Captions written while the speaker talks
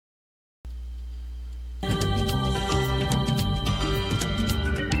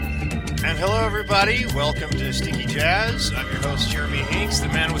Hello everybody. Welcome to Stinky Jazz. I'm your host, Jeremy Hanks, the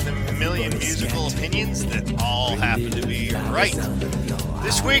man with a million musical opinions that all happen to be right.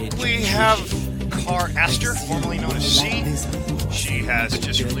 This week we have Car Astor, formerly known as C. She has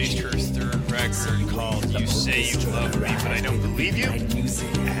just released her third record called You Say You Love Me, But I Don't Believe You. And we'll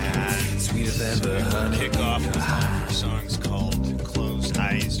kick off with one of her songs called Closed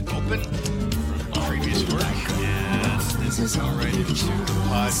Eyes Open from her previous work. And then we'll go right into the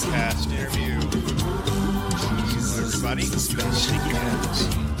podcast interview. Hello everybody, Stinky Jazz.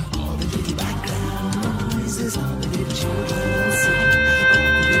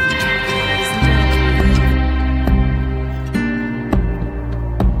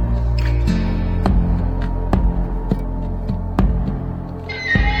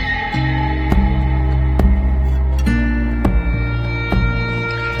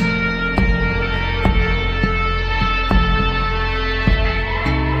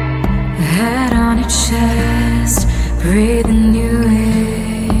 Head on your chest, breathing you in.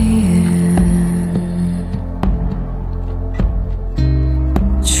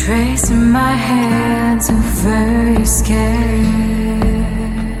 Tracing my hands over your skin.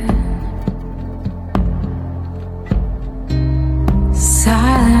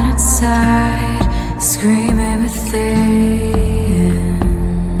 Silent outside, screaming within.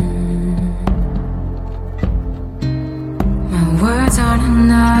 My words aren't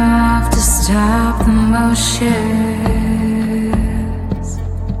enough to stop the motions.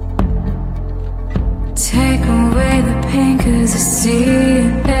 Take away the pain, 'cause I see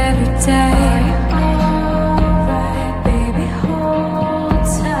it every day. Alright, baby, hold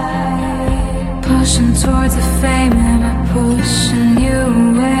tight. Pushing towards the fame and I'm pushing you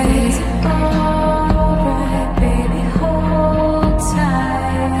away. Alright, baby, hold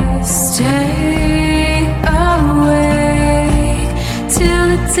tight. Stay awake till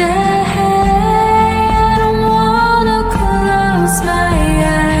the day.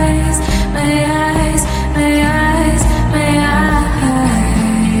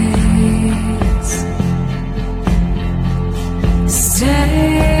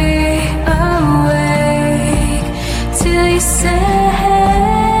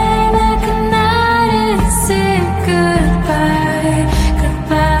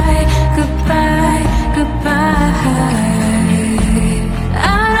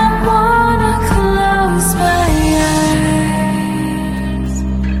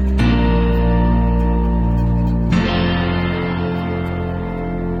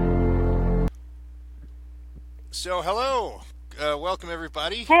 So, hello. Welcome,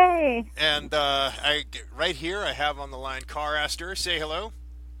 everybody. Hey. And right here, I have on the line Car Astor. Say hello.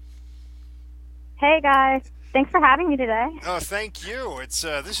 Hey, guys. Thanks for having me today. Oh, thank you. This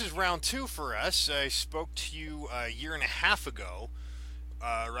is round 2 for us. I spoke to you a year and a half ago,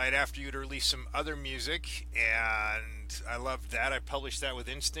 right after you'd released some other music, and I loved that. I published that with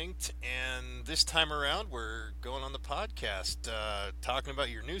Instinct, and this time around, we're going on the podcast, talking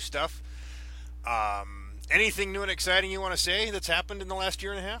about your new stuff. Anything new and exciting you want to say that's happened in the last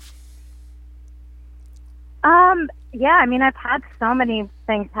year and a half? Yeah, I mean, I've had so many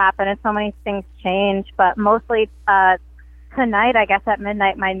things happen and so many things change, but mostly tonight, I guess at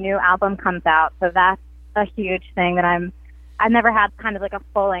midnight, my new album comes out. So that's a huge thing that I've never had kind of like a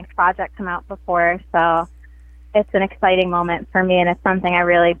full-length project come out before. So it's an exciting moment for me, and it's something I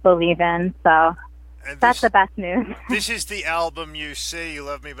really believe in. So that's the best news. This is the album You Say You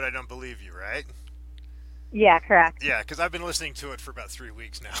Love Me, But I Don't Believe You, right? Yeah, correct. Yeah, because I've been listening to it for about 3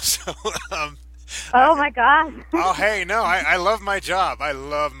 weeks now. So, oh my God. Oh, hey, no, I love my job. I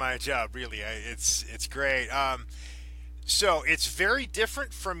love my job, really. It's great. So it's very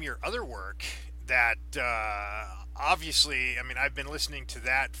different from your other work. That obviously, I mean, I've been listening to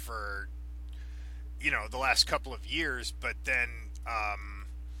that for the last couple of years, but then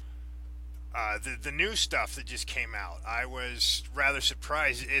the new stuff that just came out, I was rather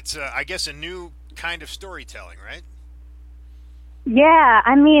surprised. It's I guess a new kind of storytelling, right? Yeah,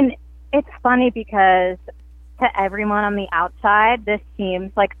 I mean, it's funny because to everyone on the outside, this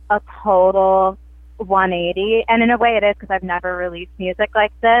seems like a total 180, and in a way it is, because I've never released music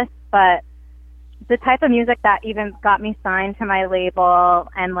like this, but the type of music that even got me signed to my label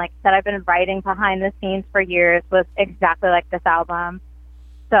and like that I've been writing behind the scenes for years was exactly like this album.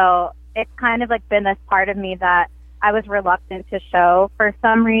 So it's kind of like been this part of me that I was reluctant to show for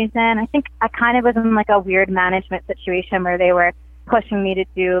some reason. I think I kind of was in like a weird management situation where they were pushing me to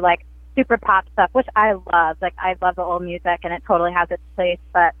do like super pop stuff, which I love. Like, I love the old music and it totally has its place.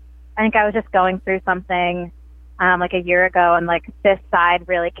 But I think I was just going through something like a year ago, and like this side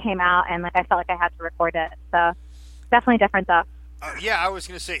really came out, and like I felt like I had to record it. So definitely different though. Yeah, I was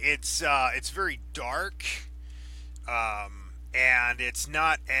gonna say it's very dark, and it's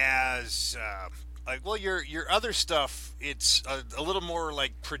not as like, well, your other stuff, it's a little more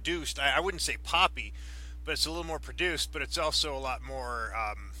like produced. I wouldn't say poppy, but it's a little more produced. But it's also a lot more,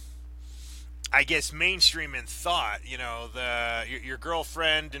 I guess, mainstream in thought. You know, your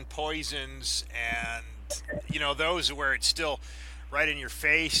girlfriend and Poisons, and those where it's still right in your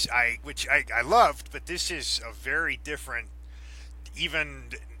face. Which I loved, but this is a very different, even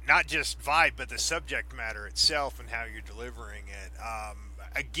not just vibe, but the subject matter itself and how you're delivering it.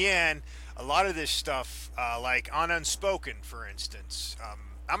 Again, a lot of this stuff, like on Unspoken, for instance.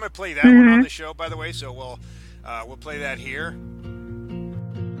 I'm gonna play that one on Hmm. the show, by the way. So we'll play that here.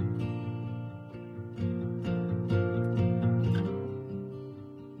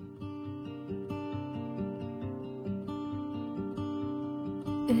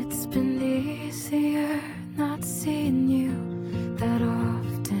 It's been easier not seeing you that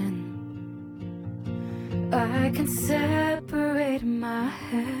often. I can separate my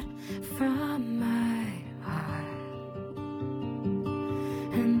head from my heart.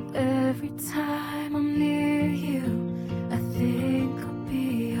 And every time I'm near you, I think I'll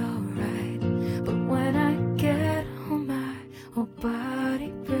be alright. But when I get home, my whole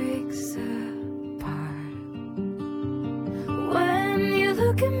body breaks apart. When you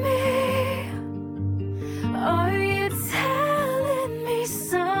look at me, are you telling me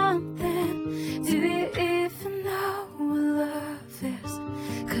something? Do you even know what love is?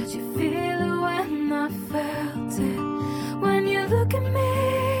 Could you feel it when I felt it? When you look at me,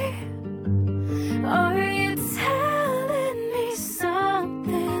 are you telling me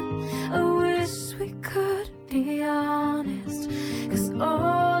something? I wish we could be honest, 'cause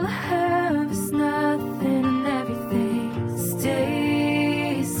all I have is nothing and everything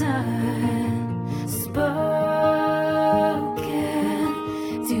stays unspoken.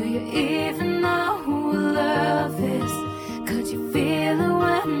 Do you even know who love is? Could you feel it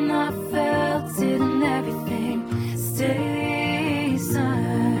when I felt it and everything stays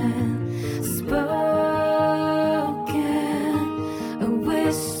unspoken? I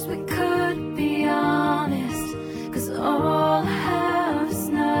wish we could be honest, 'cause all I have is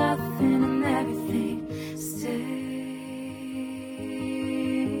nothing and everything stays.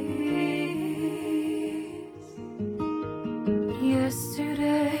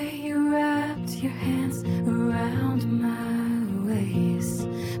 Yesterday you wrapped your hands around my waist.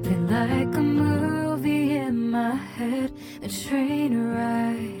 Played like a movie in my head, a train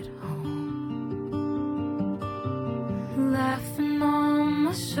ride home. Laughing on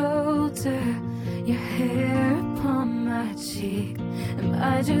my shoulder, your hair upon my cheek. Am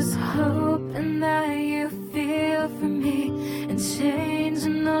I just hoping that you feel for me and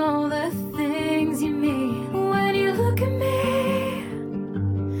changing all the things you mean? When you look at me,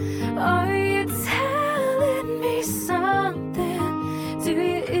 are you telling me something? Do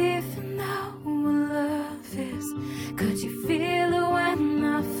you even know what love is? Could you feel it when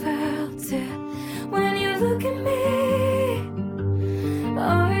I felt it? When you look at me,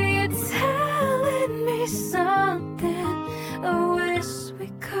 are you telling me something? I wish we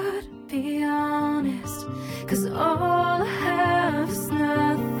could be honest, 'cause all I have is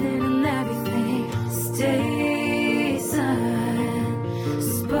nothing and everything stays unspoken.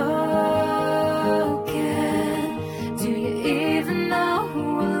 Do you even know who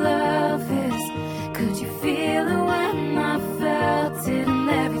love is? Could you feel it when I felt it and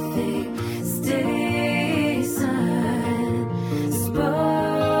everything stays unspoken?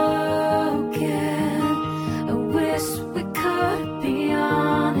 I wish we could be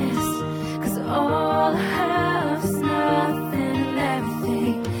honest, 'cause all I have is nothing and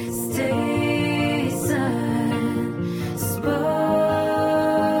everything stays unspoken.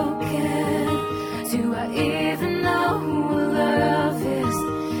 Do I even know who love is?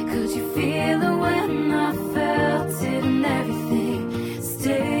 Could you feel it when I felt it and everything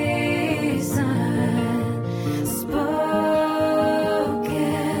stays unspoken?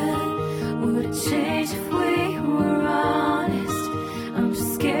 Would it change if we were honest? I'm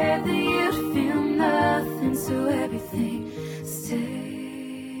just scared that you'd feel nothing, so everything stays.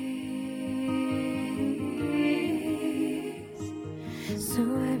 So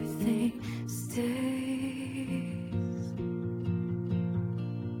everything stays.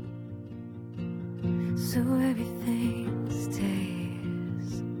 So everything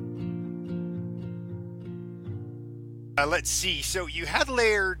stays. Let's see. So you had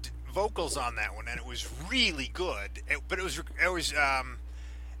layered vocals on that one, and it was really good. But it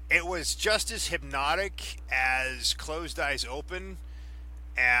was just as hypnotic as Closed Eyes Open.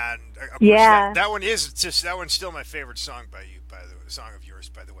 And of course, Yeah. that one is just that one's still my favorite song by you, by the song of yours,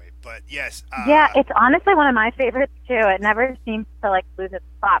 by the way. But yes, Yeah, it's honestly one of my favorites too. It never seems to like lose its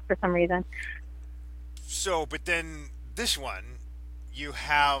spot for some reason. so but then this one, you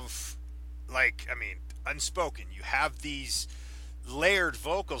have like I mean, unspoken. You have these layered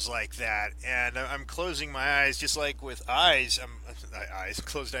vocals like that, and I'm closing my eyes, just like with eyes.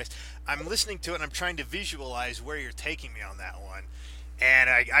 Closed eyes. I'm listening to it, and I'm trying to visualize where you're taking me on that one, and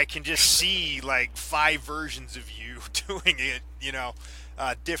I can just see like 5 versions of you doing it.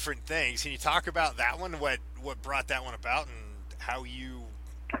 Different things. Can you talk about that one? What brought that one about, and how you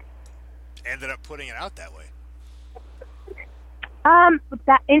ended up putting it out that way?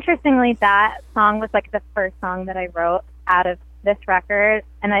 That interestingly, that song was like the first song that I wrote out of this record,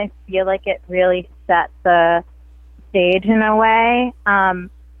 and I feel like it really set the stage in a way.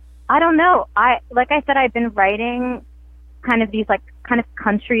 I don't know. Like I said, I've been writing kind of these like kind of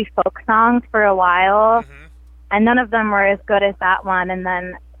country folk songs for a while, and none of them were as good as that one. And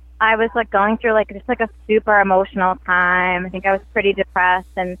then I was like going through like just like a super emotional time. I think I was pretty depressed,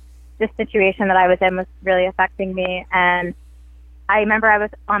 and this situation that I was in was really affecting me. And I remember I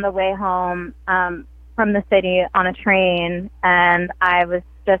was on the way home from the city on a train, and I was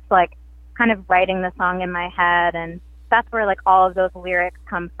just like kind of writing the song in my head, and that's where like all of those lyrics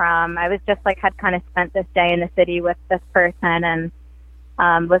come from. I was just like had kind of spent this day in the city with this person, and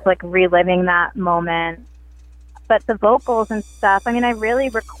was like reliving that moment. But the vocals and stuff, I mean, I really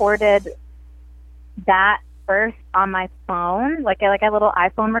recorded that first on my phone, like a little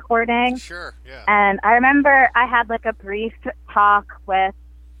iPhone recording. Sure, yeah. And I remember I had like a brief talk with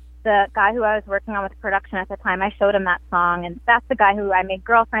the guy who I was working on with production at the time. I showed him that song, and that's the guy who I made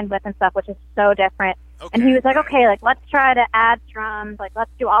Girlfriend with and stuff, which is so different. Okay. And he was like, okay, like, let's try to add drums, like,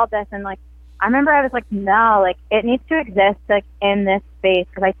 let's do all this. And like, I remember I was like, no, like, it needs to exist like in this space,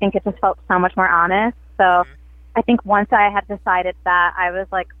 because I think it just felt so much more honest. So I think once I had decided that, I was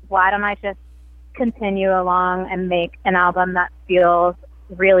like, why don't I just continue along and make an album that feels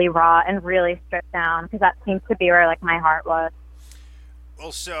really raw and really stripped down, because that seems to be where like my heart was.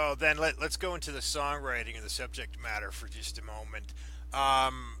 Well, so then let's go into the songwriting and the subject matter for just a moment.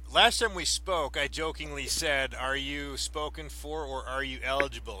 Last time we spoke, I jokingly said, "Are you spoken for or are you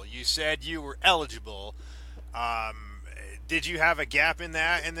eligible?" You said you were eligible. Did you have a gap in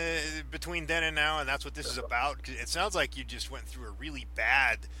that between then and now, and that's what this is about? 'Cause it sounds like you just went through a really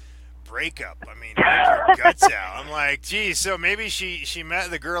bad breakup. I mean, your guts out. I'm like, geez, so maybe she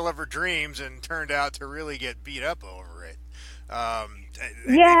met the girl of her dreams and turned out to really get beat up over it.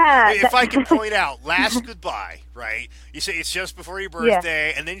 Yeah. If I could point out, Last Goodbye, right? You say it's just before your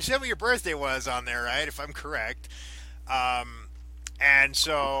birthday, and then you said what your birthday was on there, right? If I'm correct. And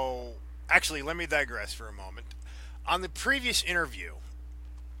so, actually, let me digress for a moment. On the previous interview,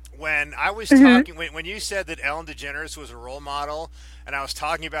 when I was talking, when you said that Ellen DeGeneres was a role model, and I was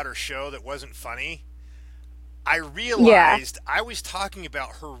talking about her show that wasn't funny, I realized I was talking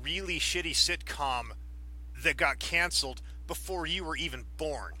about her really shitty sitcom that got canceled before you were even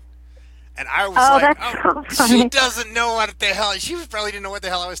born. And I was like, so funny. She doesn't know what the hell. She probably didn't know what the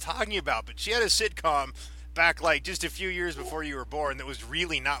hell I was talking about, but she had a sitcom back like just a few years before you were born that was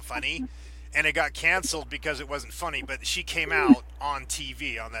really not funny. And it got canceled because it wasn't funny, but she came out on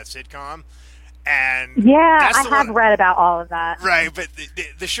TV on that sitcom. And yeah, I have read about all of that. Right, but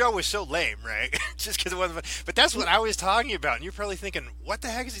the show was so lame, right? Just because it wasn't funny. But that's what I was talking about. And you're probably thinking, what the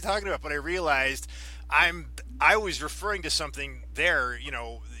heck is he talking about? But I realized I was referring to something there,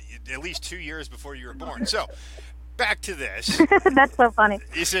 at least 2 years before you were born. So, back to this. That's so funny.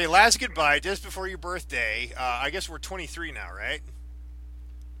 You say Last Goodbye just before your birthday. I guess we're 23 now, right?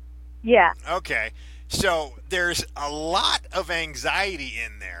 Yeah. Okay. So, there's a lot of anxiety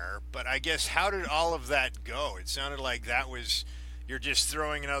in there, but I guess how did all of that go? It sounded like you're just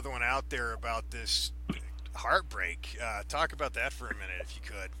throwing another one out there about this heartbreak. Talk about that for a minute, if you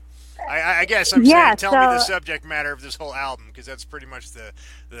could. I guess I'm saying tell me the subject matter of this whole album, because that's pretty much the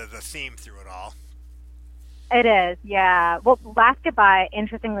theme through it all. It is, yeah. Well, Last Goodbye,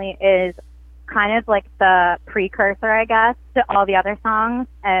 interestingly, is kind of like the precursor, I guess, to all the other songs.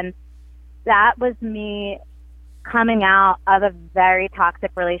 And that was me coming out of a very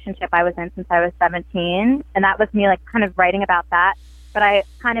toxic relationship I was in since I was 17. And that was me like kind of writing about that. But I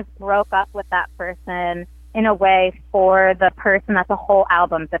kind of broke up with that person in a way for the person that the whole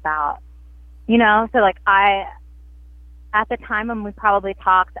album's about. So like at the time when we probably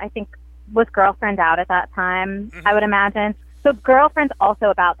talked, I think was Girlfriend out at that time, I would imagine. So Girlfriend's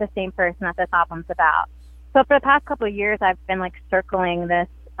also about the same person that this album's about. So for the past couple of years, I've been like circling this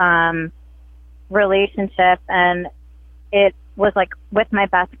relationship, and it was like with my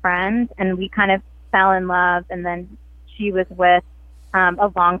best friend, and we kind of fell in love, and then she was with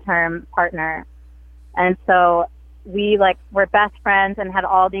a long-term partner. And so we like were best friends and had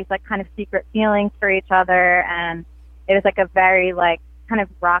all these like kind of secret feelings for each other, and it was like a very like kind of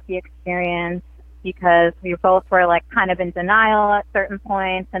rocky experience because we both were like kind of in denial at certain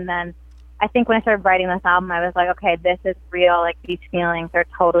points. And then I think when I started writing this album, I was like, okay, this is real. Like these feelings are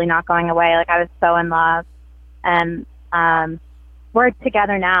totally not going away. Like I was so in love, and we're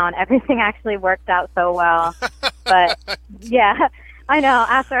together now, and everything actually worked out so well. But yeah, I know.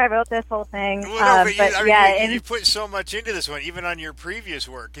 After I wrote this whole thing, well, no, but you put so much into this one, even on your previous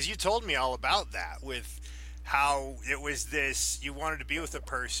work, because you told me all about that with how it was this. You wanted to be with a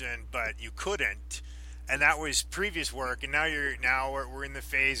person, but you couldn't, and that was previous work. And now we're in the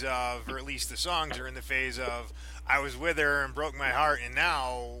phase of, or at least the songs are in the phase of, I was with her and broke my heart, and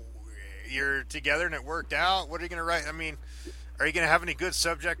now you're together and it worked out. What are you going to write? I mean, are you going to have any good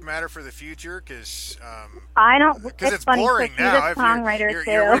subject matter for the future? Because I don't. Because it's funny, boring so now. If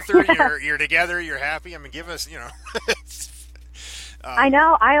you're with her, you're together, you're happy. I mean, give us, I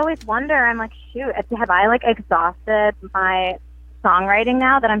know. I always wonder. I'm like, shoot, have I like exhausted my songwriting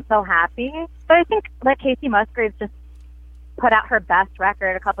now that I'm so happy? But I think like Casey Musgraves just put out her best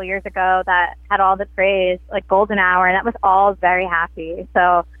record a couple years ago that had all the praise, like Golden Hour, and that was all very happy.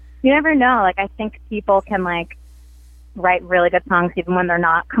 So you never know. Like I think people can like write really good songs even when they're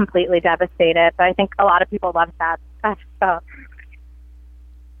not completely devastated. But I think a lot of people love sad stuff. So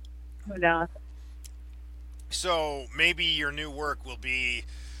who knows? So maybe your new work will be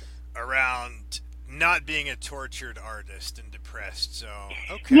around not being a tortured artist and depressed. So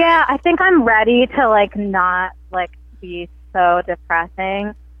okay. Yeah, I think I'm ready to like not like be so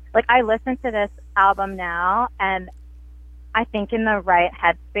depressing. Like I listen to this album now, and I think in the right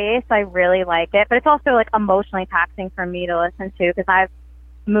headspace, I really like it. But it's also like emotionally taxing for me to listen to because I've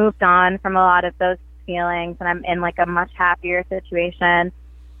moved on from a lot of those feelings, and I'm in like a much happier situation.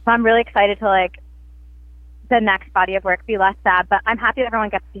 So I'm really excited to like the next body of work be less sad. But I'm happy that everyone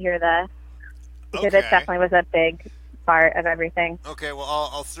gets to hear this because it definitely was a big part of everything. Okay, well,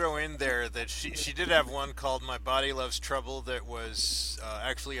 I'll throw in there that she did have one called "My Body Loves Trouble" that was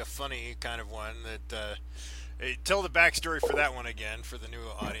actually a funny kind of one. That tell the backstory for that one again for the new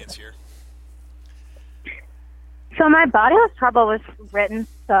audience here. So "My Body Loves Trouble" was written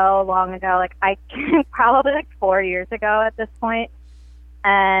so long ago, like I probably like 4 years ago at this point,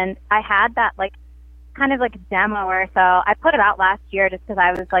 and I had that like kind of like demo or so. I put it out last year just because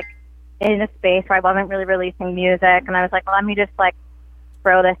I was like in a space where I wasn't really releasing music, and I was like, well, let me just like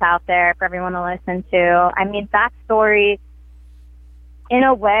throw this out there for everyone to listen to. I mean, that story in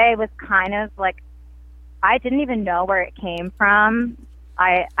a way was kind of like, I didn't even know where it came from.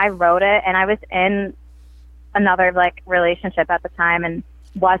 I wrote it, and I was in another like relationship at the time and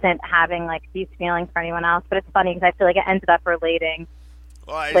wasn't having like these feelings for anyone else. But it's funny because I feel like it ended up relating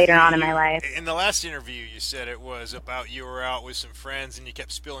later on in my life. In the last interview, you said it was about you were out with some friends and you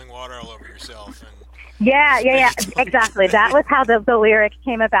kept spilling water all over yourself. And yeah, exactly. That was how the lyric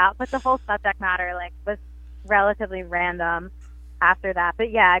came about. But the whole subject matter like was relatively random after that.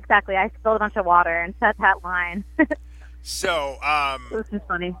 But yeah, exactly. I spilled a bunch of water and said that line. So, this is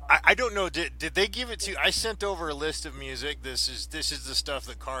funny. I don't know. Did they give it to you? I sent over a list of music. This is the stuff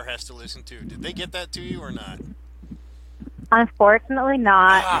that Carr has to listen to. Did they get that to you or not? Unfortunately,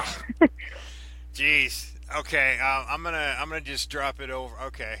 not. Jeez. Okay. I'm gonna just drop it over.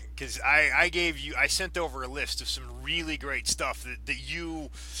 Okay, because I sent over a list of some really great stuff that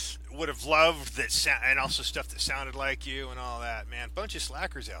you would have loved and also stuff that sounded like you and all that. Man, bunch of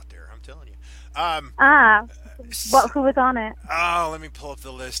slackers out there. I'm telling you. Who was on it? Oh, let me pull up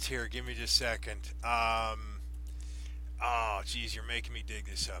the list here. Give me just a second. Oh, geez, you're making me dig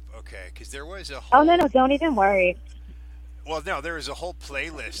this up. Okay, because there was a whole... Oh, no, don't even worry. Well, no, there was a whole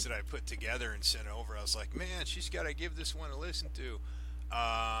playlist that I put together and sent over. I was like, man, she's got to give this one a listen to.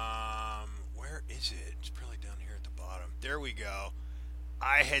 Where is it? It's probably down here at the bottom. There we go.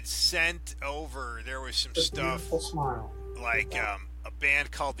 I had sent over, there was some stuff like a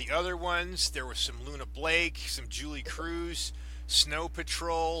band called The Other Ones. There was some Luna Blake, some Julie Cruz, Snow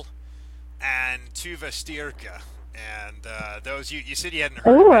Patrol, and Tuva Stirka. And those, you said you hadn't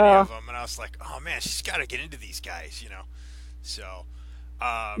heard of any of them, and I was like, oh man, she's got to get into these guys, So.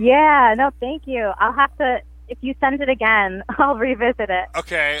 Yeah, no, thank you. I'll have to, if you send it again, I'll revisit it.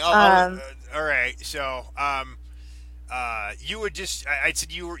 Okay. All right. So, you would just, I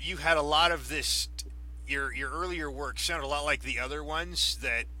said you had a lot of this. Your earlier work sounded a lot like The Other Ones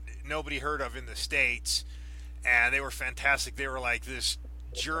that nobody heard of in the States, and they were fantastic. They were like this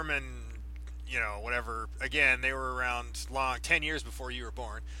German, whatever. Again, they were around 10 years before you were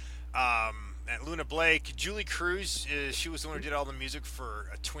born. And Luna Blake, Julie Cruz, she was the one who did all the music for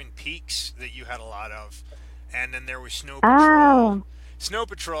Twin Peaks that you had a lot of. And then there was Snow Patrol. Oh. Snow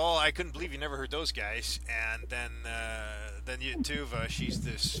Patrol, I couldn't believe you never heard those guys. And then Tuva, she's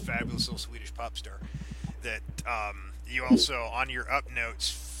this fabulous little Swedish pop star that you also, on your up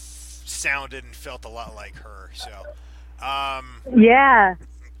notes, sounded and felt a lot like her. So, Yeah.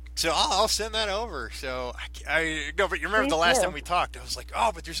 so I'll send that over. So I no, but you remember the last time we talked, I was like,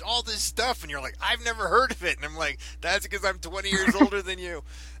 oh, but there's all this stuff, and you're like, I've never heard of it, and I'm like, that's because I'm 20 years older than you.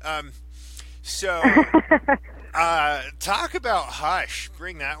 So talk about Hush.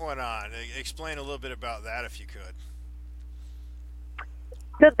 Bring that one on. Explain a little bit about that if you could.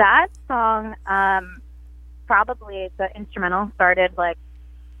 So that song, probably the instrumental started like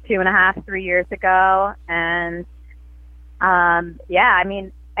 2.5, 3 years ago, and yeah, I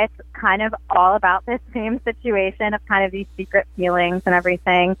mean, it's kind of all about this same situation of kind of these secret feelings and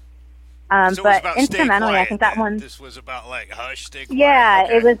everything. So but about instrumentally, I think that one. This was about like Hush, stay quiet. Yeah,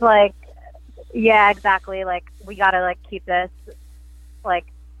 okay. It was like, yeah, exactly. Like we gotta like keep this like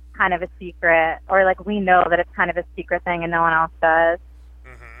kind of a secret, or like we know that it's kind of a secret thing and no one else does.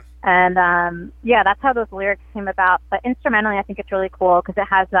 And yeah, that's how those lyrics came about. But instrumentally, I think it's really cool because it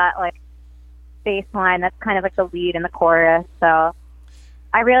has that like bass line that's kind of like the lead in the chorus. So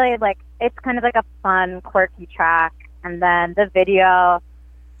I really like, it's kind of like a fun, quirky track. And then the video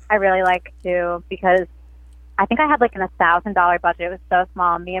I really like too, because I think I had like an $1,000 budget. It was so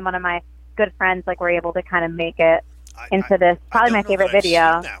small. Me and one of my good friends like were able to kind of make it into this. Probably my favorite video.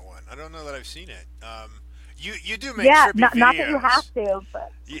 I've seen that one. I don't know that I've seen it. You do make trippy videos. Not that you have to,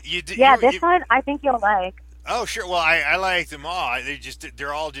 but you do. Yeah, this one I think you'll like. Oh sure. Well, I like them all.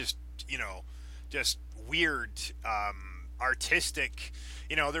 They're all just just weird, artistic.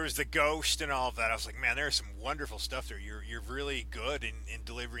 There was the ghost and all of that. I was like, man, there's some wonderful stuff there. You're really good in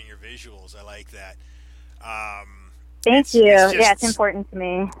delivering your visuals. I like that. Thank you. Yeah, it's important to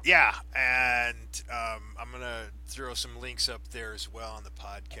me. Yeah, and I'm gonna throw some links up there as well on the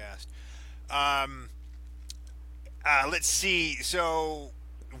podcast. Let's see. So,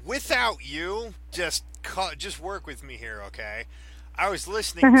 Without You, just work with me here, okay? I was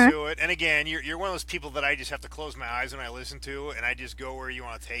listening to it, and again, you're one of those people that I just have to close my eyes when I listen to, and I just go where you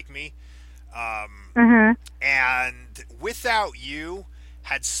want to take me. And Without You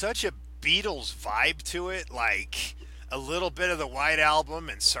had such a Beatles vibe to it, like a little bit of the White Album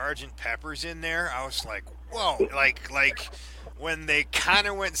and Sgt. Pepper's in there. I was like, whoa, like when they kind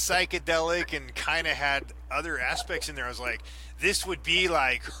of went psychedelic and kind of had other aspects in there, I was like, this would be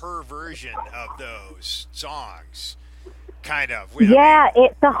like her version of those songs, kind of. Yeah,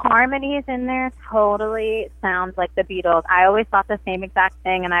 the harmonies in there totally sounds like the Beatles. I always thought the same exact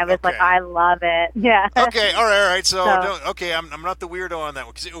thing, and I was like, I love it. Yeah. Okay, all right. So I'm not the weirdo on that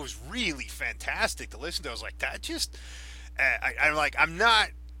one, because it was really fantastic to listen to. I was like, that just, I'm not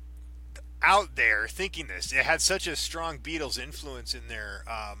out there thinking this. It had such a strong Beatles influence in there.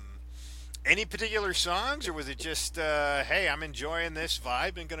 Any particular songs, or was it just, hey, I'm enjoying this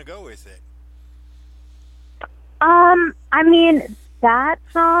vibe and gonna go with it? I mean, that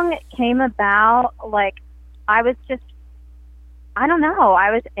song came about, like, I was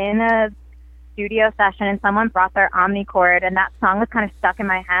in a studio session and someone brought their Omnichord, and that song was kind of stuck in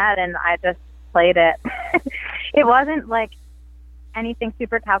my head, and I just played it. It wasn't like anything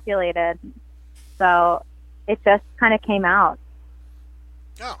super calculated, so it just kind of came out.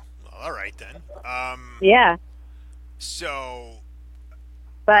 Oh, well, all right then. Yeah. So.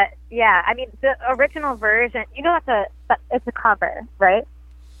 But yeah, I mean, the original version, it's a cover, right?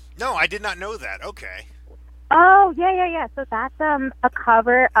 No, I did not know that. Okay. Oh yeah. So that's a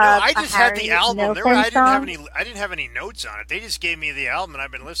cover of I just had the album. I didn't have any notes on it. They just gave me the album, and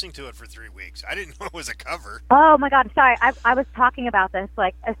I've been listening to it for 3 weeks. I didn't know it was a cover. Oh my God, sorry. I was talking about this,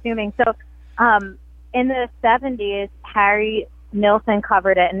 like assuming. So, in the 70s, Harry Nilsson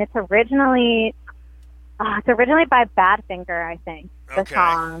covered it, and it's originally by Badfinger, I think, the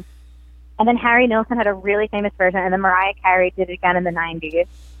song. And then Harry Nilsson had a really famous version, and then Mariah Carey did it again in the 90s.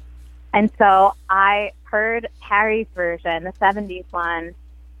 And so I heard Harry's version, the 70s one,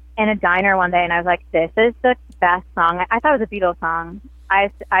 in a diner one day, and I was like, this is the best song. I thought it was a Beatles song.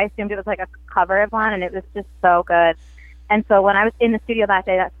 I assumed it was like a cover of one, and it was just so good. And so when I was in the studio that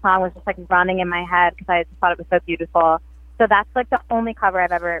day, that song was just like running in my head because I just thought it was so beautiful. So that's like the only cover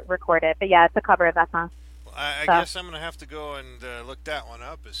I've ever recorded. But yeah, it's a cover of that song. Well, I guess I'm going to have to go and look that one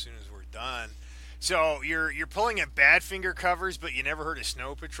up as soon as we're done. So you're pulling at Badfinger covers, but you never heard of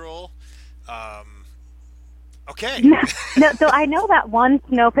Snow Patrol. Okay. No, so I know that one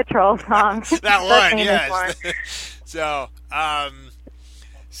Snow Patrol song. That The one, famous yes. one.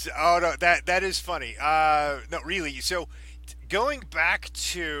 Oh no, that is funny. No, really. So going back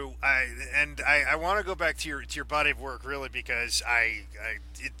to, I want to go back to your body of work really because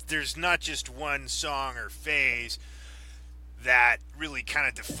there's not just one song or phase that really kind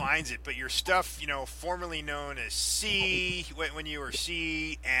of defines it, but your stuff, formerly known as C, when you were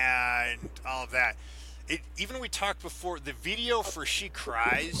C, and all of that. Even we talked before, the video for She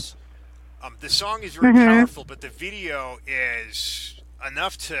Cries, the song is very powerful, but the video is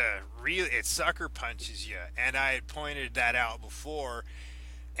enough to really, it sucker punches you. And I had pointed that out before.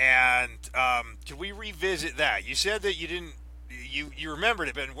 And can we revisit that? You said that you didn't, you remembered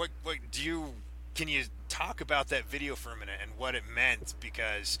it, but can you talk about that video for a minute and what it meant?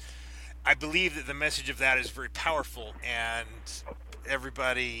 Because I believe that the message of that is very powerful, and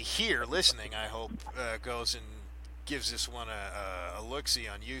everybody here listening, I hope, goes and gives this one a look-see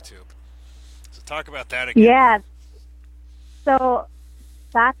on YouTube. So talk about that again. Yeah. So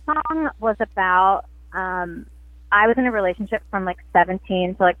that song was about, I was in a relationship from like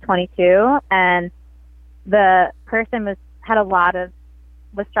 17 to like 22, and the person was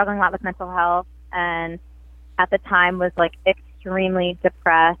struggling a lot with mental health, and at the time was like extremely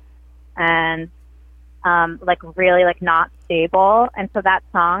depressed and like really like not stable. And so that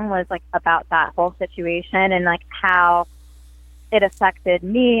song was like about that whole situation and like how it affected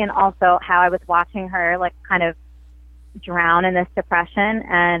me, and also how I was watching her like kind of drown in this depression.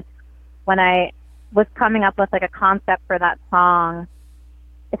 And when I was coming up with like a concept for that song,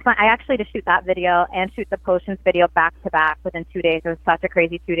 it's fun. I actually had to shoot that video and shoot the Potions video back to back within 2 days. It was such a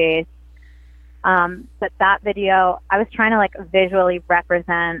crazy 2 days. But that video, I was trying to like visually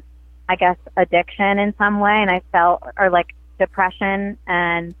represent, I guess, addiction in some way. And I felt, or like depression,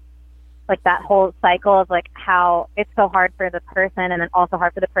 and like that whole cycle of like how it's so hard for the person and then also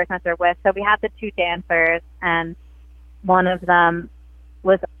hard for the person that they're with. So we had the two dancers, and one of them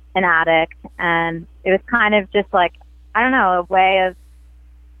was an addict, and it was kind of just like, I don't know, a way of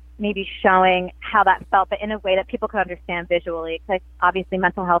maybe showing how that felt, but in a way that people could understand visually, because obviously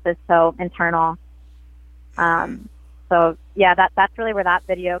mental health is so internal. So yeah, that's really where that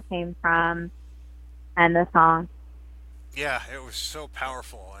video came from, and the song. Yeah, it was so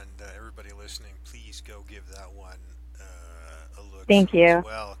powerful, and everybody listening, please go give that one a look. Thank you. As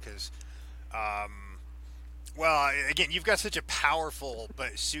well, because, well, again, you've got such a powerful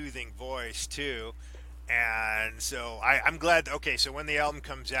but soothing voice too, and so I'm glad. Okay, so when the album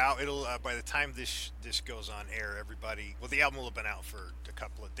comes out, it'll by the time this goes on air, the album will have been out for a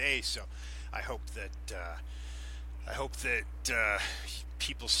couple of days. So I hope that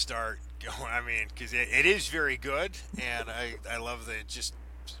people start going. I mean, because it is very good, and I love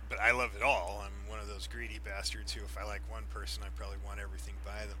but I love it all. I'm one of those greedy bastards who, if I like one person, I probably want everything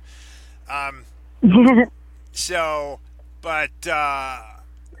by them. So, but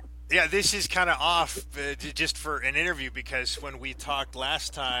yeah, this is kind of off just for an interview, because when we talked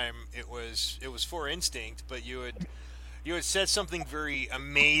last time, it was for Instinct, but you had said something very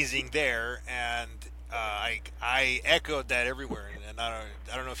amazing there, and I echoed that everywhere, and I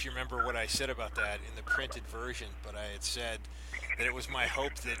don't know if you remember what I said about that in the printed version, but I had said that it was my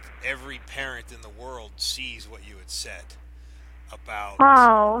hope that every parent in the world sees what you had said about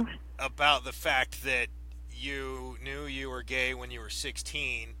the fact that you knew you were gay when you were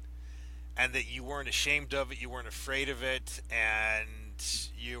 16, and that you weren't ashamed of it, you weren't afraid of it, and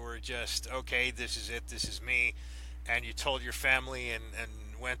you were just, okay, this is it, this is me, and you told your family and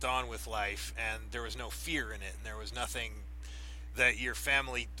went on with life, and there was no fear in it, and there was nothing that your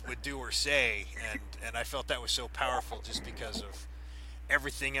family would do or say, and I felt that was so powerful just because of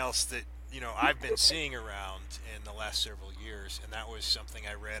everything else that I've been seeing around in the last several years. And that was something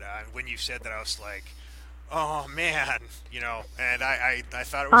I read when you said that, I was like, oh man, and I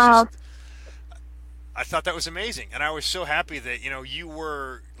thought it was just, I thought that was amazing, and I was so happy that you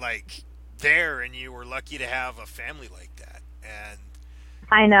were like there, and you were lucky to have a family like that. And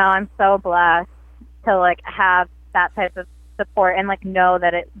I know, I'm so blessed to like have that type of support, and like know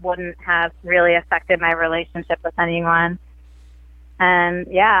that it wouldn't have really affected my relationship with anyone. And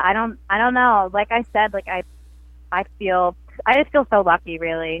yeah, I don't know. Like I said, like I just feel so lucky,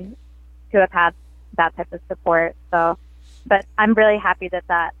 really, to have had that type of support. So, but I'm really happy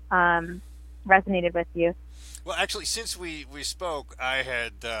that resonated with you. Well, actually, since we spoke,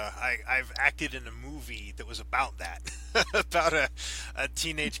 I've acted in a movie that was about that, about a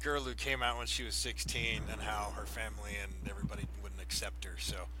teenage girl who came out when she was 16, and how her family and everybody wouldn't accept her.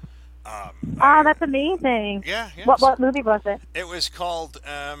 So, that's amazing. Yeah. What movie was it? It was called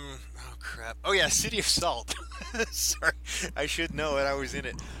oh yeah, City of Salt. Sorry, I should know it. I was in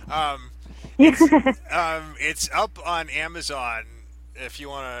it. Yeah. It's up on Amazon if you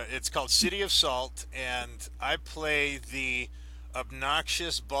want to. It's called City of Salt, and I play the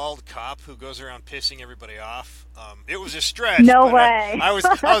obnoxious bald cop who goes around pissing everybody off. It was a stretch. No but way.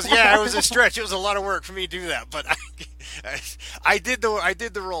 yeah, it was a stretch. It was a lot of work for me to do that, but I did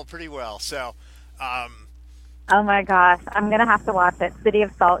the role pretty well. So, Oh my gosh, I'm gonna have to watch it. City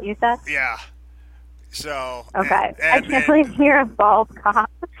of Salt, you said? yeah. So Okay. I and, can't believe you're a bald cop.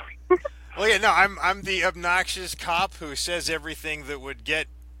 well, yeah, no, I'm the obnoxious cop who says everything that would get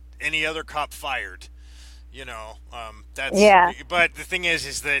any other cop fired. That's Yeah. But the thing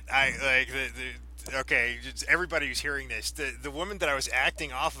is that I like okay, everybody who's hearing this, the woman that I was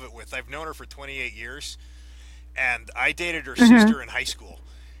acting off of it with, I've known her for 28 years, and I dated her sister in high school,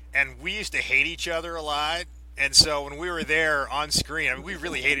 and we used to hate each other a lot. And so when we were there on screen, I mean, we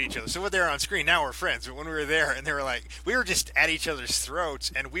really hated each other. So we're there on screen, now we're friends. But when we were there, and they were like, we were just at each other's throats,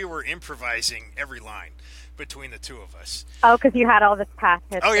 and we were improvising every line between the two of us. Oh, because you had all this past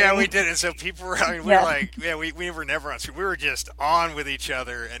history. Oh yeah, we did. And so people were, I mean, we Yeah. were like, yeah, we were never on screen. We were just on with each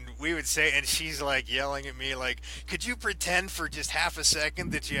other, and we would say, and she's like yelling at me, like, could you pretend for just half a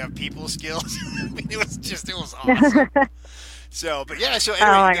second that you have people skills? I mean, it was awesome. So, but yeah, so anyway,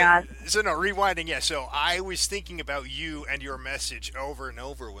 Oh my God. so no, rewinding, yeah, so I was thinking about you and your message over and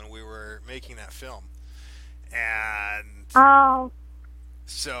over when we were making that film. And Oh,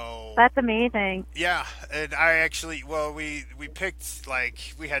 so, that's amazing. yeah, and I actually, well, we picked,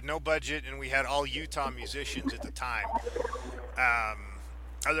 like, we had no budget and we had all Utah musicians at the time.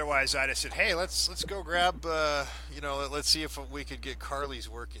 Otherwise, I'd have said, hey, let's go grab, let's see if we could get Carly's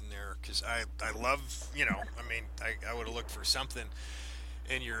work in there, because I love, I mean, I would have looked for something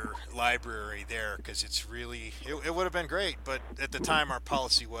in your library there, because it's really, it would have been great, but at the time our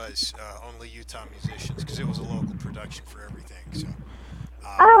policy was only Utah musicians, because it was a local production for everything, so.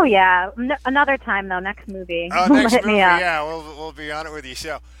 Oh yeah, another time though. Next movie. Oh, next Hit movie, me up. yeah, we'll be on it with you.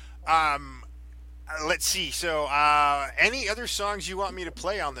 So, let's see. So, any other songs you want me to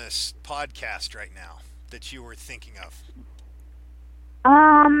play on this podcast right now that you were thinking of?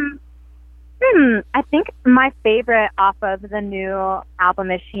 I think my favorite off of the new album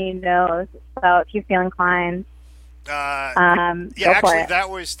is She Knows. So if you feel inclined, Yeah, go for actually, it.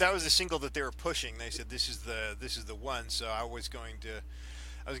 that was the single that they were pushing. They said this is the one. So I was going to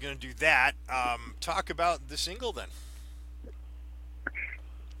do that. Talk about the single then.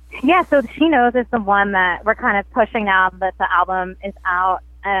 Yeah, so She Knows is the one that we're kind of pushing now that the album is out.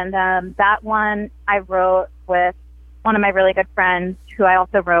 And that one I wrote with one of my really good friends who I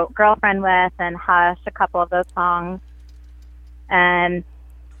also wrote Girlfriend with and Hush, a couple of those songs. And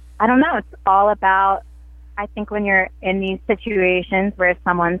I don't know, it's all about, I think when you're in these situations where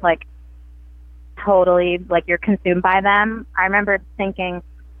someone's like totally, like you're consumed by them, I remember thinking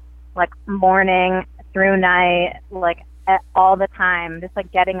like morning through night, like all the time, just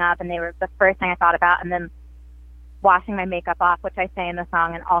like getting up, and they were the first thing I thought about, and then washing my makeup off, which I say in the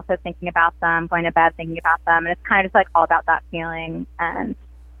song, and also thinking about them, going to bed thinking about them, and it's kind of just like all about that feeling. And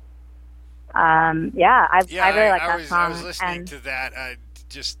I really like that song. I was listening and to that.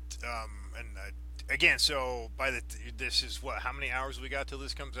 Again, so this is what? How many hours we got till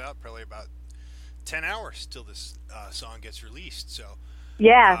this comes out? Probably about 10 hours till this song gets released. So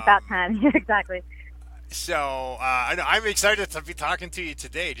yeah, about 10, exactly. So I know I'm excited to be talking to you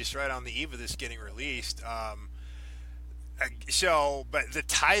today, just right on the eve of this getting released. But the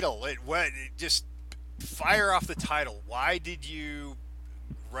title, just fire off the title. Why did you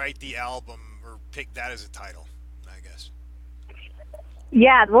write the album or pick that as a title? I guess.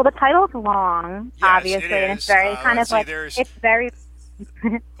 Yeah, well, the title's long, Yes, obviously, it and it's is. very kind Let's of like, see, there's- it's very,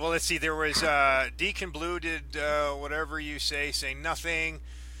 Well, let's see. There was Deacon Blue did Whatever You Say Nothing.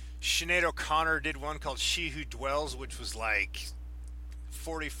 Sinead O'Connor did one called She Who Dwells, which was like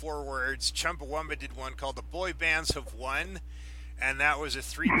 44 words. Chumbawamba did one called The Boy Bands Have Won, and that was a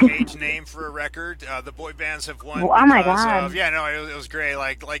 3-page name for a record. The Boy Bands Have Won. Oh my because God. of- yeah, no, it was great.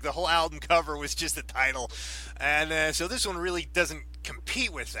 Like the whole album cover was just the title, and so this one really doesn't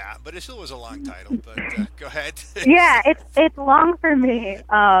compete with that, but it still was a long title. But go ahead. yeah, it's long for me.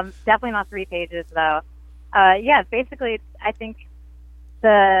 Definitely not 3 pages though. Yeah, basically, I think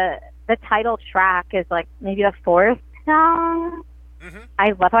the title track is like maybe the 4th song. Mm-hmm.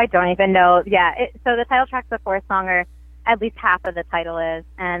 I love how I don't even know. Yeah, so the title track's the 4th song, or at least half of the title is.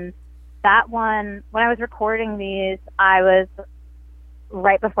 And that one, when I was recording these, I was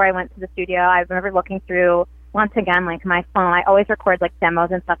right before I went to the studio. I remember looking through once again, like my phone. I always record like demos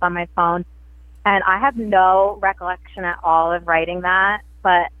and stuff on my phone, and I have no recollection at all of writing that.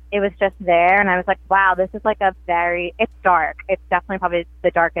 But it was just there, and I was like, wow, this is like it's dark. It's definitely probably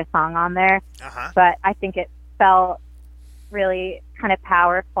the darkest song on there, but I think it felt really kind of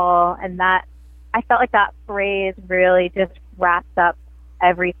powerful, and that I felt like that phrase really just wraps up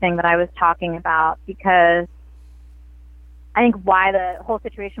everything that I was talking about, because I think why the whole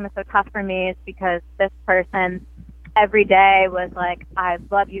situation was so tough for me is because this person every day was like, I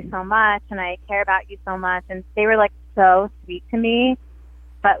love you so much and I care about you so much, and they were like so sweet to me,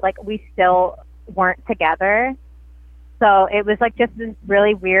 but like we still weren't together. So it was like just this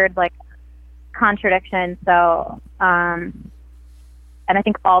really weird like contradiction. So and I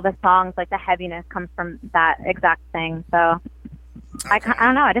think all the songs, like the heaviness comes from that exact thing. So I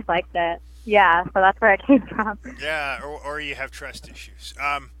don't know, I just liked it. Yeah, so that's where it came from. Yeah, or you have trust issues.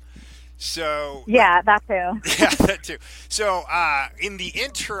 So yeah, that too. Yeah, that too. So in the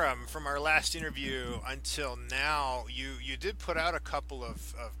interim from our last interview until now, you did put out a couple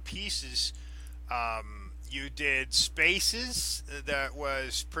of pieces. You did Spaces, that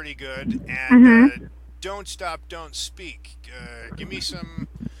was pretty good, and Don't Stop, Don't Speak. Give me some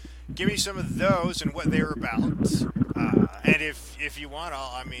of those and what they were about. And if you want,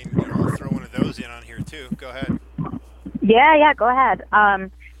 I'll throw one of those in on here too. Go ahead. Yeah, go ahead.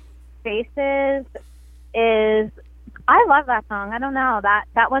 Spaces is, I love that song. I don't know,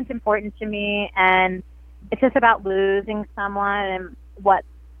 that one's important to me, and it's just about losing someone and what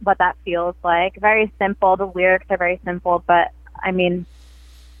that feels like. Very simple. The lyrics are very simple, but I mean,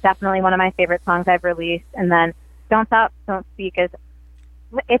 definitely one of my favorite songs I've released. And then Don't Stop, Don't Speak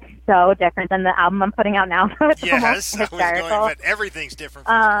it's so different than the album I'm putting out now. So it's almost hysterical. But everything's different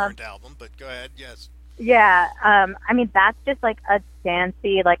from the current album, but go ahead, yes. Yeah, I mean, that's just like a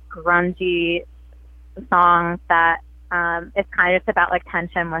dancey, like grungy song that is kind of just about like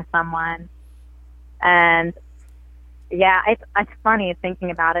tension with someone. And yeah, it's funny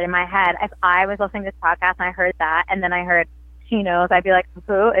thinking about it in my head. If I was listening to this podcast and I heard that, and then I heard She Knows, I'd be like,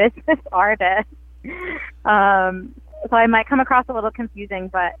 who is this artist? So I might come across a little confusing,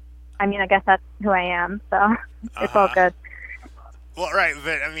 but I mean, I guess that's who I am, so it's all good. Well, right,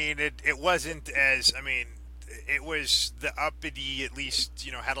 but I mean, it wasn't as, I mean, it was the uppity, at least,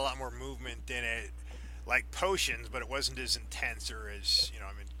 had a lot more movement in it, like Potions, but it wasn't as intense or as,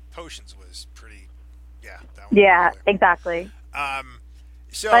 Potions was pretty, yeah. That one yeah, exactly.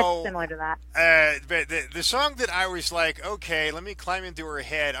 So but similar to that. But the song that I was like, okay, let me climb into her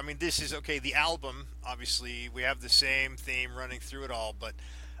head. I mean, this is, okay, the album, obviously, we have the same theme running through it all, but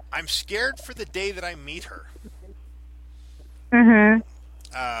I'm scared for the day that I meet her.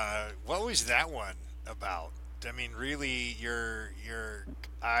 What was that one about? I mean, really,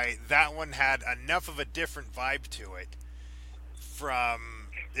 that one had enough of a different vibe to it.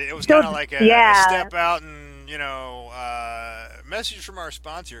 It was kind of like a step out and, message from our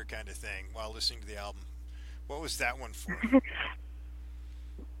sponsor kind of thing while listening to the album. What was that one for?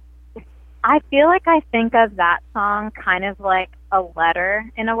 I feel like I think of that song kind of like a letter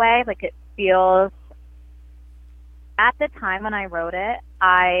in a way. Like it feels, at the time when I wrote it,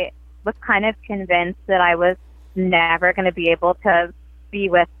 I was kind of convinced that I was never going to be able to be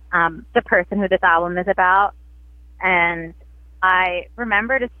with the person who this album is about. And I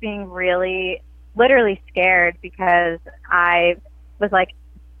remember just being really, literally scared, because I was like,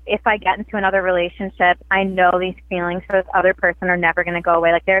 if I get into another relationship, I know these feelings for this other person are never going to go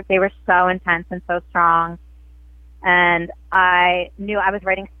away. Like they were so intense and so strong. And I knew I was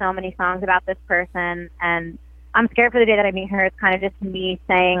writing so many songs about this person, and I'm scared for the day that I meet her. It's kind of just me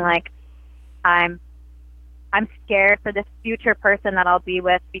saying, like, I'm scared for this future person that I'll be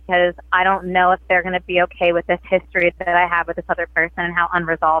with, because I don't know if they're going to be okay with this history that I have with this other person and how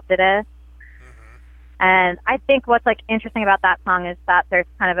unresolved it is. And I think what's like interesting about that song is that there's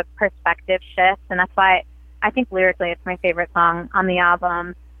kind of a perspective shift, and that's why I think lyrically it's my favorite song on the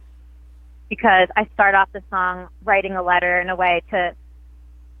album, because I start off the song writing a letter in a way to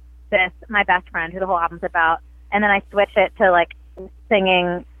my best friend, who the whole album's about, and then I switch it to like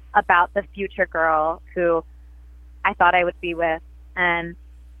singing about the future girl who I thought I would be with. And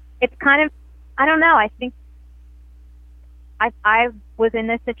it's kind of, I don't know, I think I was in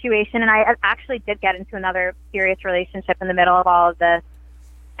this situation, and I actually did get into another serious relationship in the middle of all of this,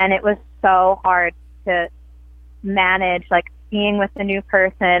 and it was so hard to manage, like, being with the new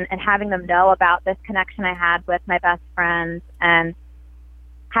person and having them know about this connection I had with my best friend, and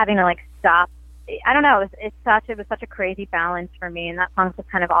having to, like, stop. I don't know, it was such a crazy balance for me, and that song's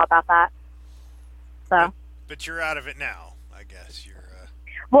just kind of all about that. So. But you're out of it now, I guess.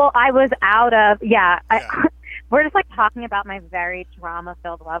 Well, I was out of, we're just like talking about my very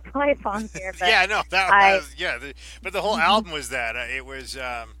drama-filled love life on here. But yeah, no, that was, yeah. But the whole album was that. It was.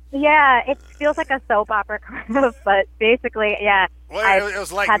 Yeah, it feels like a soap opera kind of, but basically, yeah. Well, it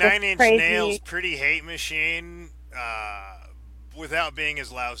was like Nine Inch Nails' "Pretty Hate Machine," without being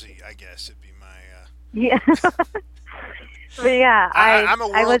as lousy. I guess it'd be my. Yeah. But yeah, I'm a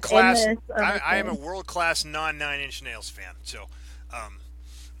world class. I am a world class non Nine Inch Nails fan. So,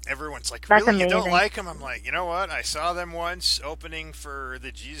 everyone's like, That's "Really, amazing. you don't like them?" I'm like, you know what? I saw them once opening for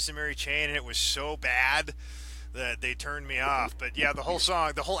the Jesus and Mary Chain, and it was so bad that they turned me off. But yeah, the whole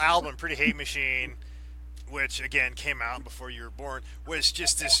song, the whole album, "Pretty Hate Machine," which again came out before you were born, was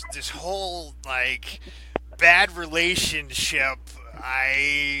just this whole like bad relationship.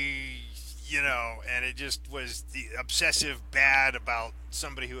 And it just was the obsessive bad about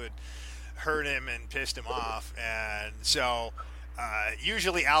somebody who had hurt him and pissed him off. And so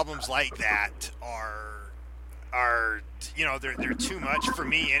usually albums like that are they're too much for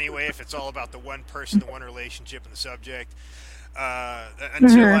me anyway, if it's all about the one person, the one relationship, and the subject.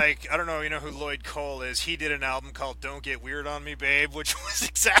 Until like, I don't know, you know who Lloyd Cole is. He did an album called "Don't Get Weird on Me, Babe," which was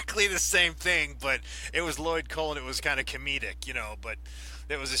exactly the same thing, but it was Lloyd Cole and it was kind of comedic, but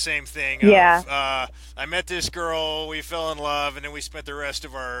it was the same thing. Yeah. I met this girl, we fell in love, and then we spent the rest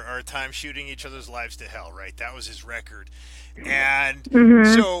of our time shooting each other's lives to hell, right? That was his record. And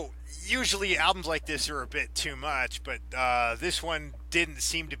so usually albums like this are a bit too much, but this one didn't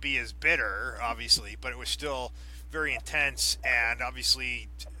seem to be as bitter, obviously, but it was still very intense and obviously,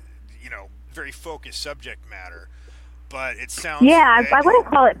 very focused subject matter. But it sounds... Yeah, I wouldn't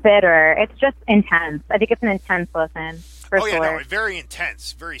call it bitter. It's just intense. I think it's an intense listen, for sure. Oh, yeah, no, very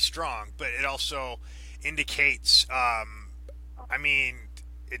intense, very strong, but it also indicates,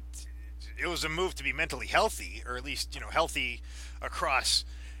 it was a move to be mentally healthy, or at least, healthy across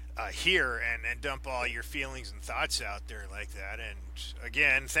here and dump all your feelings and thoughts out there like that. And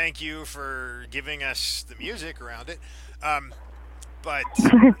again, thank you for giving us the music around it. But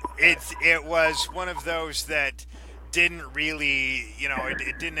it was one of those that didn't really,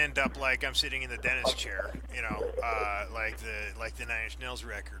 it didn't end up like I'm sitting in the dentist chair, like the Nine Inch Nails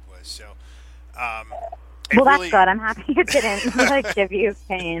record was. So, well, that's good. I'm happy it didn't give you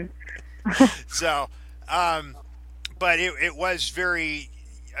pain. So, but it was very.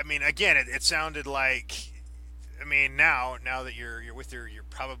 I mean, again, it sounded like. I mean, now that you're with her, you're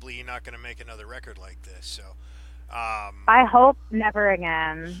probably not going to make another record like this. So, I hope never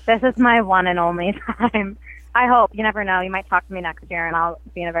again. This is my one and only time. I hope. You never know. You might talk to me next year, and I'll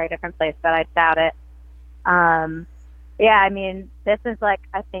be in a very different place, but I doubt it. Yeah, I mean, this is like,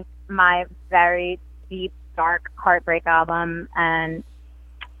 I think, my very deep, dark heartbreak album, and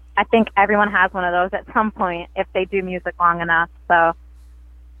I think everyone has one of those at some point if they do music long enough. So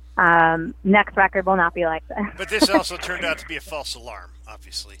next record will not be like this. But this also turned out to be a false alarm,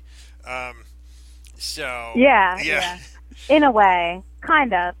 obviously. So yeah, in a way,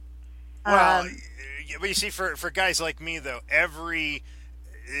 kind of. Well, but you see, for guys like me though, I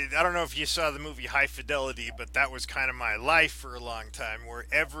don't know if you saw the movie High Fidelity, but that was kind of my life for a long time, where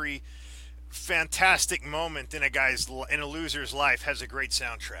every fantastic moment in a loser's life has a great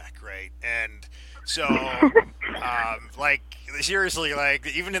soundtrack, right? And so, like, seriously, like,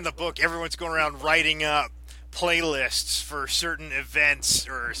 even in the book, everyone's going around writing up playlists for certain events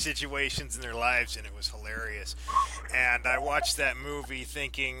or situations in their lives, and it was hilarious. And I watched that movie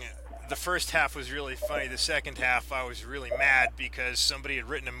thinking the first half was really funny. The second half, I was really mad because somebody had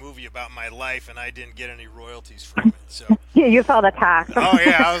written a movie about my life and I didn't get any royalties from it. So you felt attacked. Oh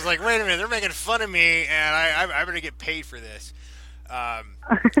yeah, I was like, wait a minute, they're making fun of me, and I better get paid for this.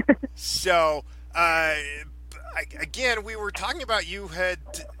 So again, we were talking about you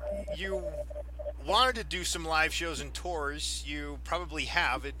wanted to do some live shows and tours. You probably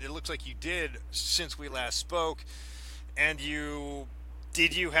have. It looks like you did since we last spoke. And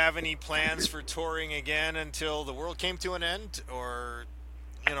did you have any plans for touring again until the world came to an end? Or,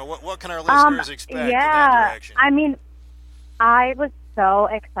 what can our listeners expect in that direction? I mean, I was so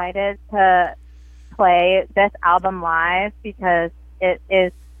excited to play this album live because it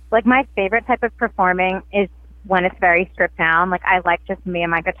is, like, my favorite type of performing is when it's very stripped down. Like, I like just me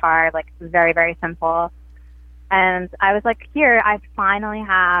and my guitar, like, very, very simple. And I was like, here, I finally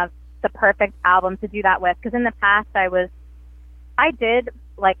have the perfect album to do that with. Because in the past, I did,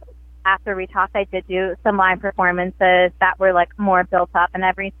 like, after we talked, I did do some live performances that were, like, more built up and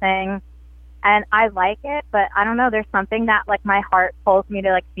everything. And I like it, but I don't know, there's something that, like, my heart pulls me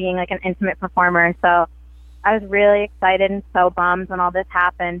to, like, being, like, an intimate performer. So I was really excited and so bummed when all this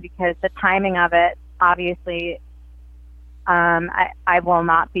happened because the timing of it, obviously, I will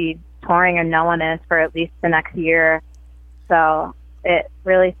not be touring and no one is for at least the next year. So it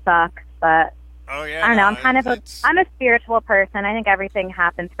really sucks, but Oh yeah, I don't know. no, I'm a spiritual person. I think everything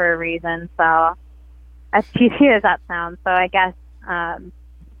happens for a reason. So as cheesy as that sounds, so I guess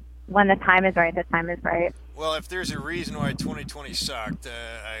when the time is right, the time is right. Well, if there's a reason why 2020 sucked,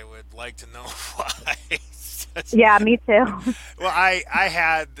 I would like to know why. Yeah, me too. Well, I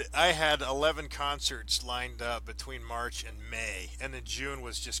had 11 concerts lined up between March and May, and then June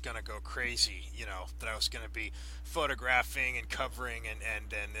was just gonna go crazy. That I was gonna be photographing and covering,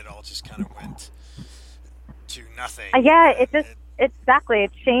 and it all just kind of went to nothing. Yeah, exactly.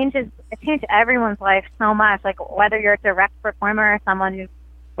 It changed everyone's life so much. Like whether you're a direct performer, or someone who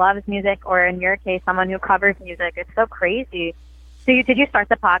loves music, or in your case, someone who covers music. It's so crazy. So did you start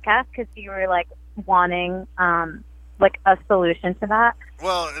the podcast because you were like wanting like a solution to that?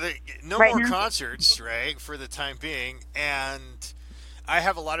 Well, no right more now? concerts, right, for the time being, and I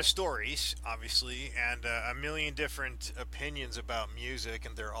have a lot of stories, obviously, and a million different opinions about music,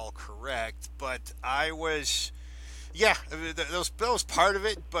 and they're all correct. But I was, yeah, that was part of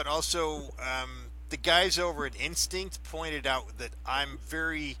it, but also the guys over at Instinct pointed out that I'm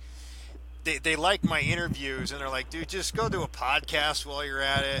very. They like my interviews, and they're like, dude, just go do a podcast while you're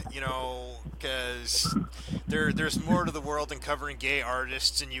at it, because there's more to the world than covering gay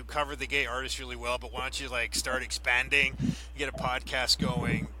artists, and you cover the gay artists really well, but why don't you start expanding, get a podcast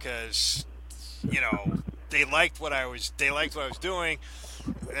going, because they liked what I was doing,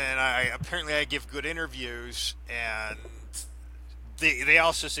 and I give good interviews, and they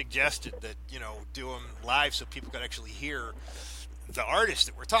also suggested that do them live so people could actually hear the artist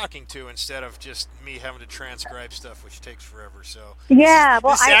that we're talking to instead of just me having to transcribe stuff, which takes forever. So yeah,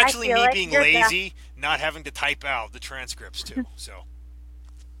 this is I actually feel me like being you're lazy, not having to type out the transcripts too. So,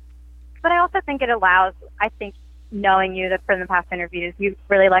 but I also think it allows. I think knowing you from the past interviews, you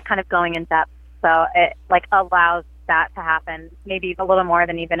really like kind of going in depth. So it like allows that to happen, maybe a little more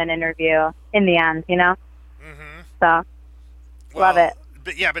than even an interview in the end. Mm-hmm. So love it.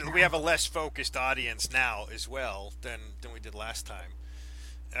 But we have a less focused audience now as well than we did last time.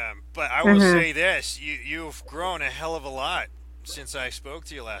 But I will say this: you've grown a hell of a lot since I spoke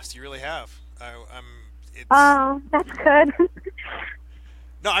to you last. You really have. Oh, that's good.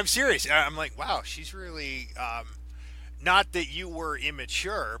 No, I'm serious. I'm like, wow, she's really. Not that you were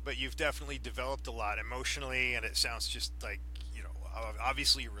immature, but you've definitely developed a lot emotionally, and it sounds just like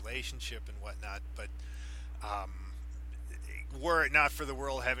obviously your relationship and whatnot, but. Were it not for the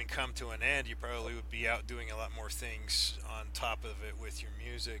world having come to an end, you probably would be out doing a lot more things on top of it with your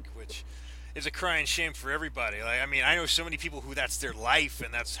music, which is a crying shame for everybody. I know so many people who that's their life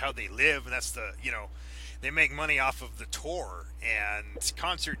and that's how they live, and that's they make money off of the tour and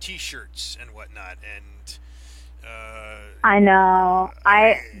concert T-shirts and whatnot. And I know.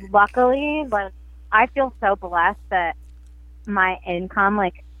 Luckily, I feel so blessed that my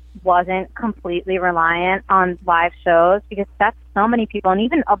income wasn't completely reliant on live shows, because that's so many people, and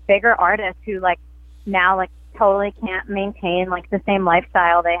even a bigger artist who now totally can't maintain the same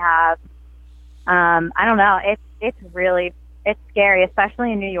lifestyle they have. I don't know. It's scary,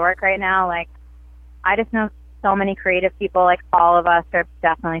 especially in New York right now. I just know so many creative people, all of us are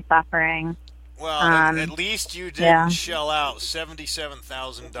definitely suffering. Well, at least you didn't shell out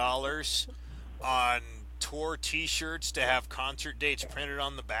 $77,000 on tour T-shirts to have concert dates printed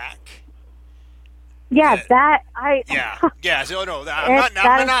on the back. Yeah, yeah. So no,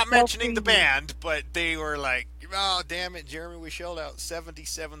 I'm not mentioning the crazy. band, but they were like, "Oh, damn it, Jeremy, we shelled out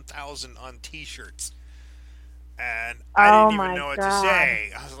 $77,000 on T-shirts," and I didn't even know what to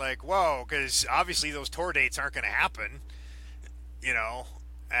say. I was like, "Whoa," because obviously those tour dates aren't going to happen, And,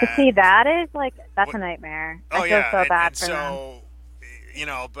 see, that's a nightmare. Oh I feel yeah, so bad and for them.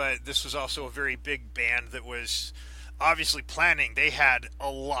 but this was also a very big band that was obviously planning. They had a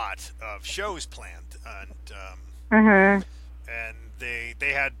lot of shows planned, and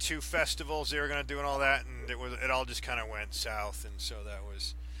they had 2 festivals they were going to do and all that, and it all just kind of went south, and so that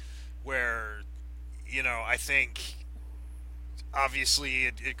was where I think obviously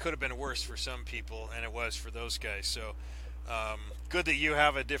it could have been worse for some people, and it was for those guys. So good that you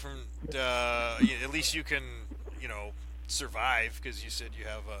have a different. At least you can survive, because you said you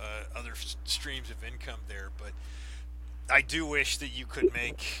have other streams of income there, but I do wish that you could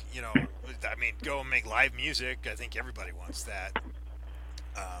make go and make live music. I think everybody wants that.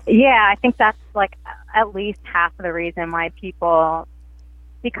 Yeah, I think that's at least half of the reason why people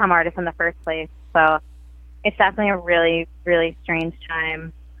become artists in the first place. So it's definitely a really, really strange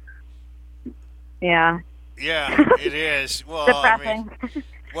time. Yeah. Yeah, it is. Well, Depressing.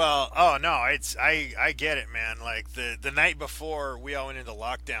 Well, oh no, it's I get it, man. Like the night before we all went into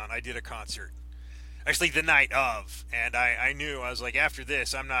lockdown, I did a concert. Actually, the night of, and I knew I was like, after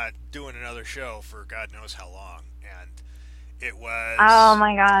this, I'm not doing another show for God knows how long, and it Oh was,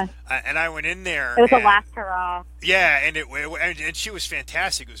 my gosh. and I went in there, It was a and last hurrah. yeah, and she was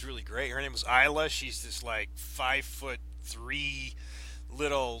fantastic. It was really great. Her name was Isla. She's this like 5'3"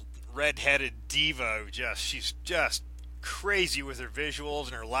 little redheaded diva. She's just crazy with her visuals,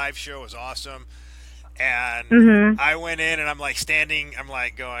 and her live show was awesome. And Mhm. I went in and I'm like standing, I'm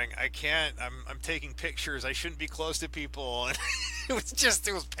like going, I can't, I'm taking pictures. I shouldn't be close to people. And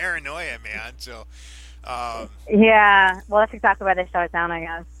it was paranoia, man. So, um, Yeah. Well, that's exactly why they shut it down, I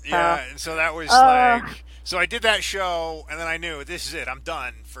guess. So. yeah. And so that was Oh. like, so I did that show and then I knew this is it. I'm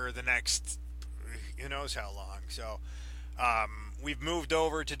done for the next, who knows how long. So, we've moved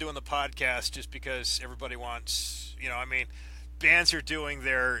over to doing the podcast just because everybody wants, I mean, bands are doing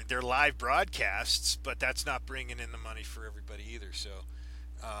their live broadcasts, but that's not bringing in the money for everybody either. So,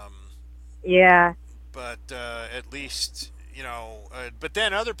 um, Yeah. but at least but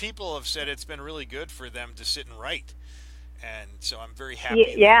then other people have said it's been really good for them to sit and write, and so I'm very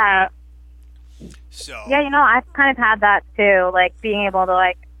happy. Yeah. So Yeah. I've kind of had that too. Like being able to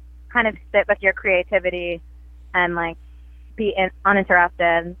like kind of sit with your creativity and like be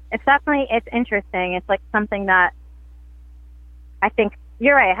uninterrupted. It's interesting. It's like something that I think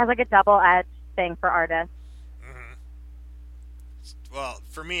you're right. It has like a double-edged thing for artists. hmm well,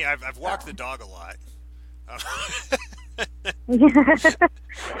 for me, I've walked the dog a lot.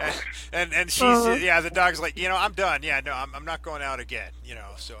 And she's yeah, the dog's like, I'm done. Yeah, no, I'm not going out again.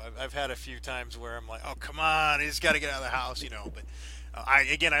 So I've had a few times where I'm like, oh, come on, I just got to get out of the house. But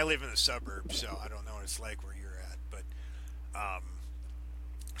I live in the suburbs, so I don't know what it's like where you're at. But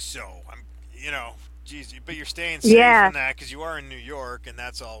so I'm, geez, but you're staying safe Yeah. from that because you are in New York, and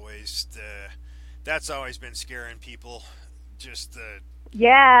that's always been scaring people. Just the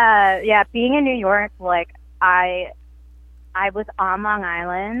Yeah. Being in New York, like I was on Long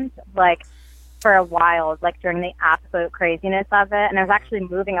Island like for a while, like during the absolute craziness of it, and I was actually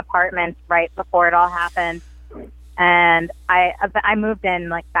moving apartments right before it all happened. And I moved in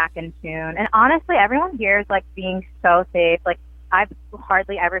like back in June, and honestly, everyone here is like being so safe. Like I've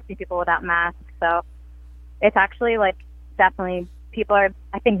hardly ever seen people without masks, so it's actually like definitely people are.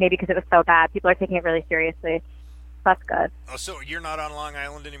 I think maybe because it was so bad, people are taking it really seriously. That's good. oh, so you're not on Long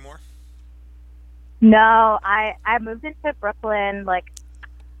Island anymore? No, I moved into Brooklyn like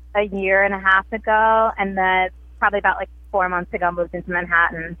a year and a half ago, and then probably about like 4 months ago moved into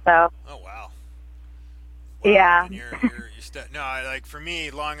Manhattan. So Oh wow. yeah. And no, like for me,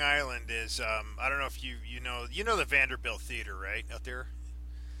 Long Island is I don't know if you know the Vanderbilt Theater, right, out there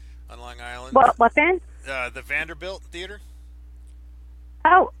on Long Island. What's in? The Vanderbilt Theater.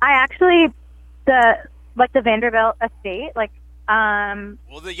 Oh, I actually the Vanderbilt estate, like Well,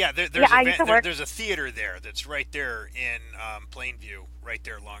 there's yeah, I used to work. there's a theater there that's right there in Plainview, right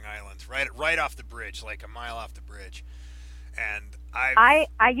there, Long Island, right off the bridge, like a mile off the bridge. And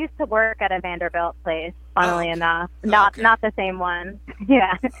I used to work at a Vanderbilt place, funnily Oh, enough. okay. Not the same one.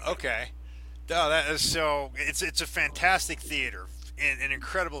 Yeah. Okay. No, that is so. It's a fantastic theater, an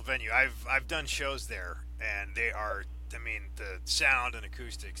incredible venue. I've done shows there, and they are. I mean, the sound and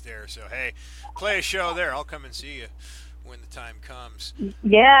acoustics there. So hey, play a show there. I'll come and see you when the time comes.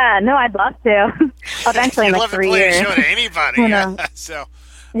 Yeah, no, I'd love to. Eventually in I'd like love to 3 play years. a show to anybody. Who knows? So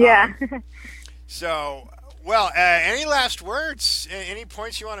Yeah. so well. Any last words? Any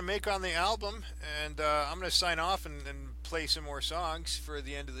points you want to make on the album? And I'm going to sign off and play some more songs for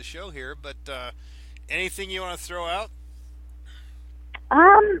the end of the show here. But anything you want to throw out?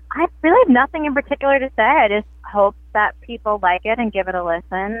 I really have nothing in particular to say. I just hope that people like it and give it a listen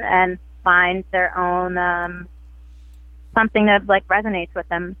and find their own something that like resonates with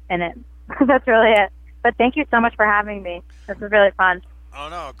them in it. That's really it. But thank you so much for having me. This was really fun. Oh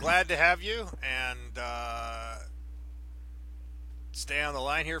no, glad to have you. And stay on the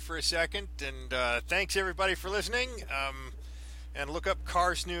line here for a second. And thanks everybody for listening. And look up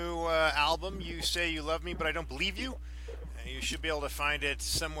Car's new album, You Say You Love Me, But I Don't Believe You. You should be able to find it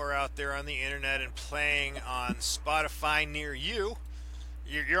somewhere out there on the internet and playing on Spotify near you.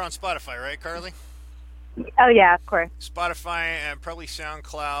 You're on Spotify, right, Carly? Oh yeah, of course. Spotify and probably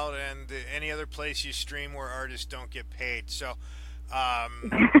SoundCloud and any other place you stream where artists don't get paid. So,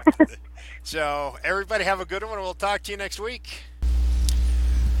 so everybody have a good one. We'll talk to you next week.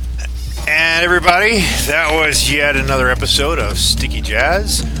 And everybody, that was yet another episode of Sticky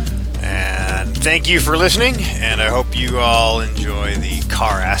Jazz. And thank you for listening, and I hope you all enjoy the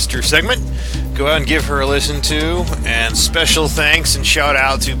Car Aster segment. Go out and give her a listen to. And special thanks and shout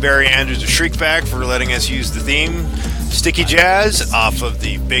out to Barry Andrews of Shriekback for letting us use the theme, Sticky Jazz, off of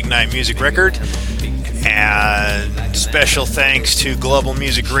the Big Night Music record. And special thanks to Global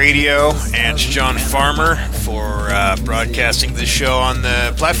Music Radio and John Farmer for broadcasting this show on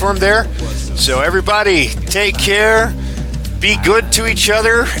the platform there. So everybody, take care, be good to each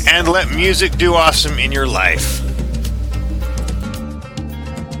other, and let music do awesome in your life.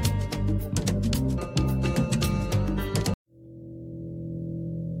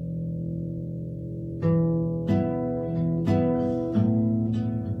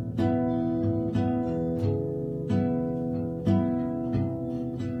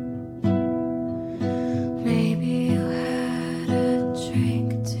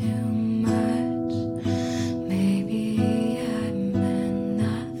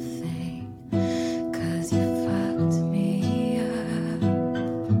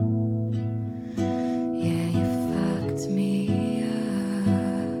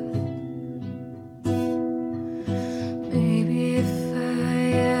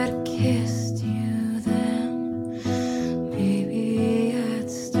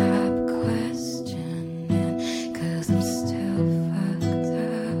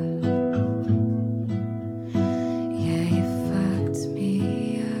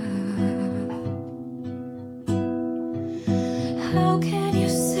 How can you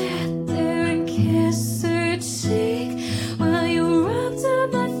sit there and kiss